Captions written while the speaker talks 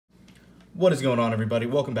What is going on, everybody?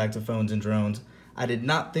 Welcome back to Phones and Drones. I did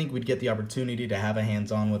not think we'd get the opportunity to have a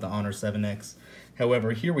hands-on with the Honor 7X.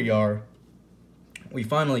 However, here we are. We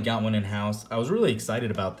finally got one in-house. I was really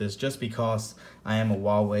excited about this just because I am a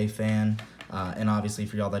Huawei fan. And obviously,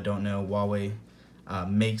 for y'all that don't know, Huawei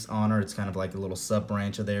makes Honor. It's kind of like a little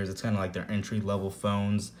sub-branch of theirs. It's kind of like their entry-level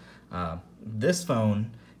phones. This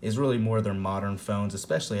phone is really more of their modern phones,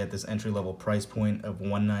 especially at this entry-level price point of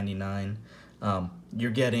 $199. You're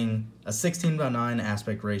getting a 16:9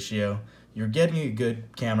 aspect ratio. You're getting a good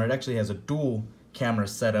camera. It actually has a dual camera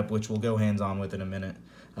setup, which we'll go hands-on with in a minute.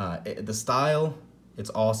 The style, it's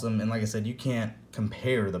awesome. And like I said, you can't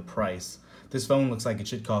compare the price. This phone looks like it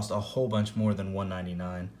should cost a whole bunch more than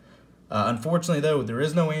 $199. Unfortunately, though, there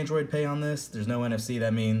is no Android Pay on this. There's no NFC.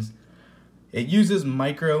 That means it uses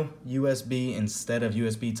micro USB instead of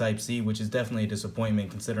USB Type-C, which is definitely a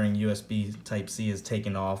disappointment considering USB Type-C has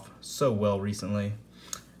taken off so well recently.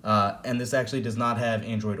 And this actually does not have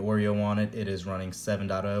Android Oreo on it. It is running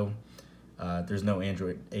 7.0. There's no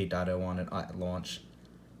Android 8.0 on it at launch.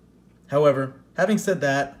 However, having said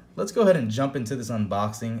that, let's go ahead and jump into this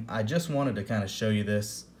unboxing. I just wanted to kind of show you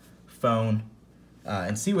this phone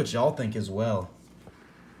and see what y'all think as well.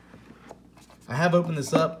 I have opened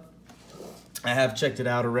this up. I have checked it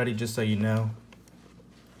out already, just so you know.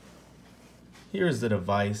 Here's the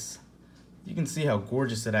device. You can see how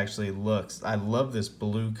gorgeous it actually looks. I love this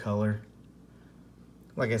blue color.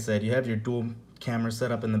 Like I said, you have your dual camera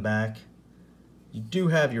set up in the back. You do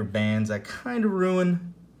have your bands that kind of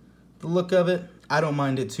ruin the look of it. I don't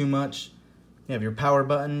mind it too much. You have your power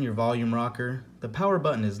button, your volume rocker. The power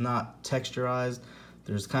button is not texturized.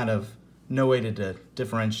 There's kind of no way to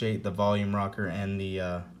differentiate the volume rocker and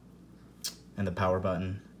the power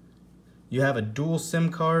button. You have a dual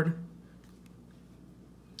SIM card,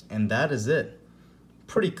 and that is it.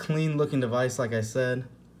 Pretty clean looking device, like I said.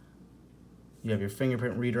 You have your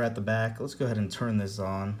fingerprint reader at the back. Let's go ahead and turn this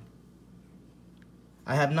on.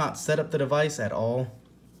 I have not set up the device at all.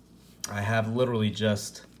 I have literally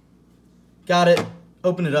just got it,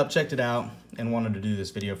 opened it up, checked it out, and wanted to do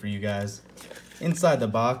this video for you guys. Inside the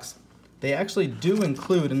box, they actually do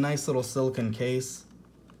include a nice little silicone case,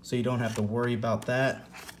 so you don't have to worry about that,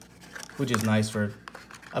 which is nice for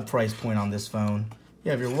a price point on this phone. You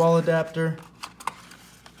have your wall adapter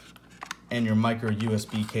and your micro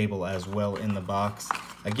USB cable as well in the box.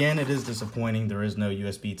 Again, it is disappointing. There is no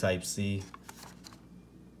USB Type-C.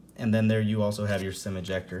 And then there you also have your SIM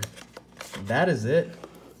ejector. That is it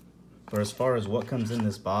for as far as what comes in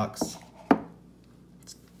this box.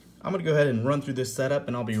 I'm gonna go ahead and run through this setup,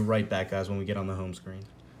 and I'll be right back, guys, when we get on the home screen.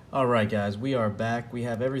 Alright guys, we are back. We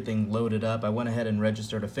have everything loaded up. I went ahead and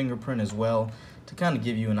registered a fingerprint as well to kind of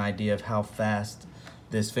give you an idea of how fast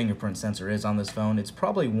this fingerprint sensor is on this phone. It's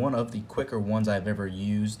probably one of the quicker ones I've ever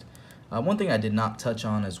used. One thing I did not touch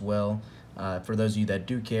on as well, for those of you that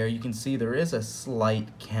do care, you can see there is a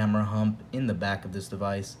slight camera hump in the back of this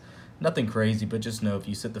device. Nothing crazy, but just know if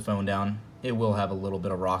you sit the phone down, it will have a little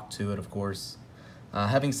bit of rock to it, of course.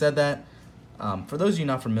 Having said that, for those of you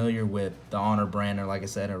not familiar with the Honor brand, or like I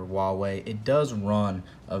said, or Huawei, it does run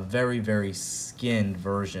a very, very skinned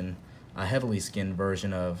version, a heavily skinned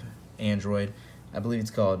version of Android. I believe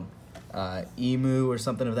it's called EMU or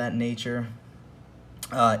something of that nature.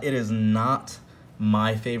 It is not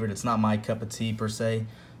my favorite. It's not my cup of tea per se.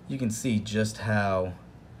 You can see just how,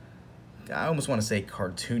 I almost want to say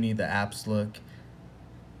cartoony the apps look.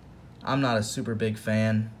 I'm not a super big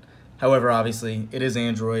fan. However, obviously, it is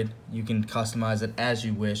Android. You can customize it as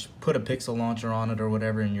you wish. Put a Pixel launcher on it or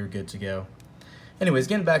whatever, and you're good to go. Anyways,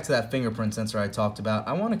 getting back to that fingerprint sensor I talked about,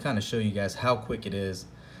 I want to kind of show you guys how quick it is.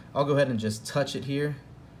 I'll go ahead and just touch it here,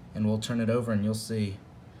 and we'll turn it over, and you'll see.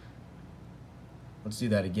 Let's do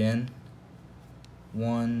that again.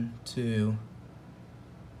 1, 2,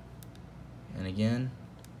 and again.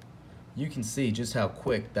 You can see just how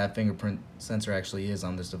quick that fingerprint sensor actually is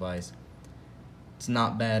on this device. It's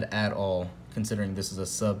not bad at all, considering this is a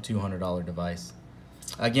sub $200 device.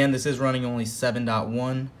 Again, this is running only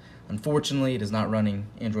 7.1. Unfortunately, it is not running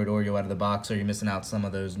Android Oreo out of the box, so you're missing out some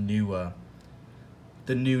of those new,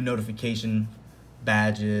 the new notification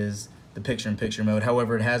badges, the picture-in-picture mode.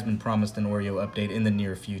 However, it has been promised an Oreo update in the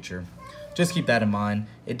near future. Just keep that in mind.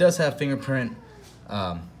 It does have fingerprint,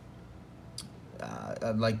 like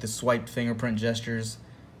the swiped fingerprint gestures.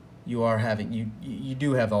 You are having, you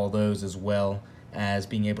do have all those, as well as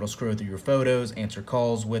being able to scroll through your photos, answer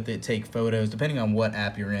calls with it, take photos. Depending on what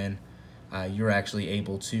app you're in, you're actually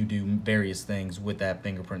able to do various things with that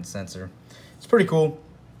fingerprint sensor. It's pretty cool.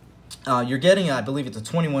 You're getting, I believe it's a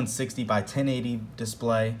 2160 by 1080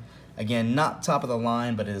 display. Again, not top of the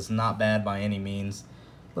line, but it is not bad by any means.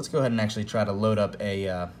 Let's go ahead and actually try to load up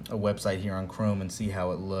a website here on Chrome and see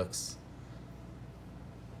how it looks.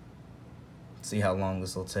 See how long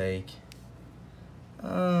this will take.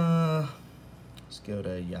 Let's go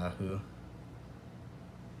to Yahoo.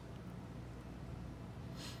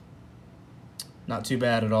 Not too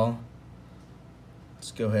bad at all.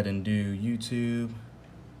 Let's go ahead and do YouTube.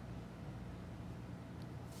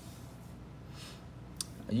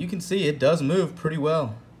 You can see it does move pretty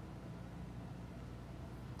well.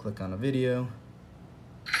 Click on a video.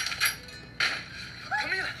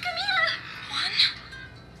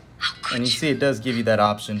 And you see it does give you that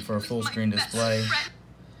option for a full screen display.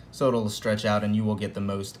 So it'll stretch out and you will get the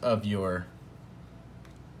most of your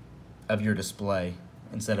display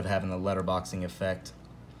instead of having the letterboxing effect.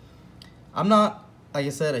 I'm not, like I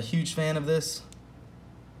said, a huge fan of this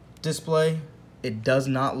display. It does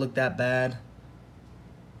not look that bad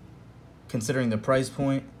considering the price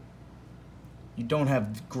point. You don't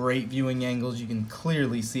have great viewing angles. You can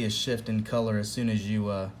clearly see a shift in color as soon as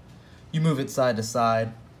you move it side to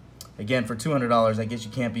side. Again, for $200, I guess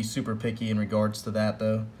you can't be super picky in regards to that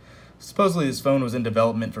though. Supposedly this phone was in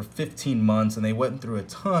development for 15 months and they went through a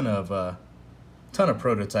ton of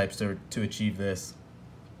prototypes to achieve this.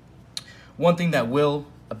 One thing that will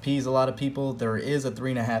appease a lot of people, there is a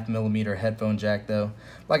 3.5mm headphone jack though.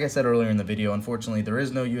 Like I said earlier in the video, unfortunately there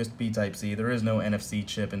is no USB Type-C, there is no NFC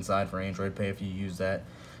chip inside for Android Pay if you use that.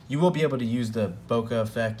 You will be able to use the bokeh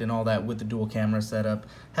effect and all that with the dual camera setup.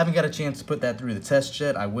 Haven't got a chance to put that through the test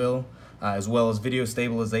yet. I will, as well as video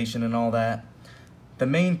stabilization and all that. The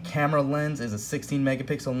main camera lens is a 16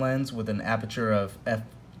 megapixel lens with an aperture of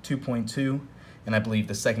f2.2, and I believe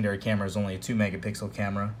the secondary camera is only a 2 megapixel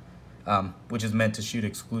camera, which is meant to shoot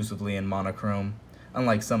exclusively in monochrome,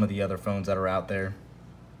 unlike some of the other phones that are out there.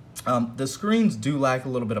 The screens do lack a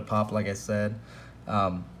little bit of pop, like I said.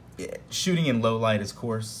 Shooting in low light is, of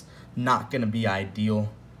course, not going to be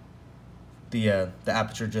ideal. The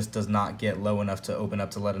aperture just does not get low enough to open up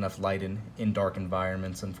to let enough light in dark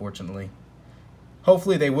environments, unfortunately.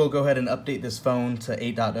 Hopefully they will go ahead and update this phone to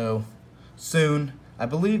 8.0 soon. I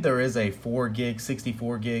believe there is a 4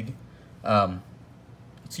 GB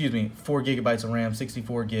of RAM,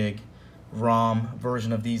 64 gig ROM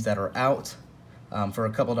version of these that are out for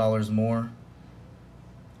a couple dollars more.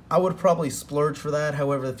 I would probably splurge for that.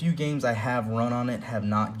 However, the few games I have run on it have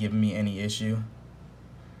not given me any issue.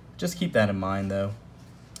 Just keep that in mind though.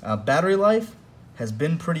 Battery life has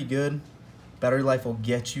been pretty good. Battery life will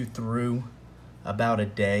get you through about a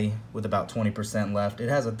day with about 20% left. It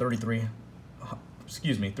has a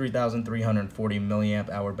 3,340 milliamp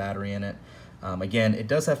hour battery in it. Again, it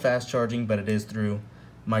does have fast charging, but it is through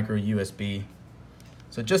micro USB.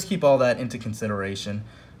 So just keep all that into consideration.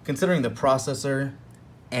 Considering the processor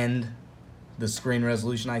and the screen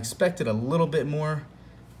resolution, I expected a little bit more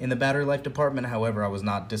in the battery life department. However, I was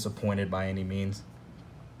not disappointed by any means.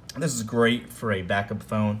 This is great for a backup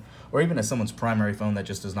phone or even as someone's primary phone that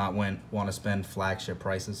just does not want to spend flagship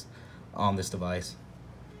prices on this device.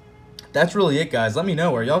 That's really it, guys. Let me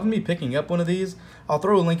know, are y'all gonna be picking up one of these? I'll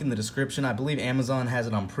throw a link in the description. I believe Amazon has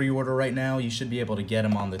it on pre-order right now. You should be able to get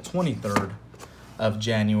them on the 23rd of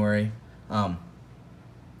January. Are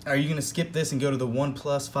you gonna skip this and go to the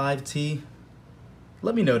OnePlus 5T?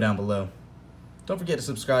 Let me know down below. Don't forget to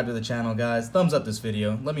subscribe to the channel, guys. Thumbs up this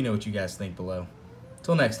video. Let me know what you guys think below.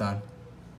 Till next time.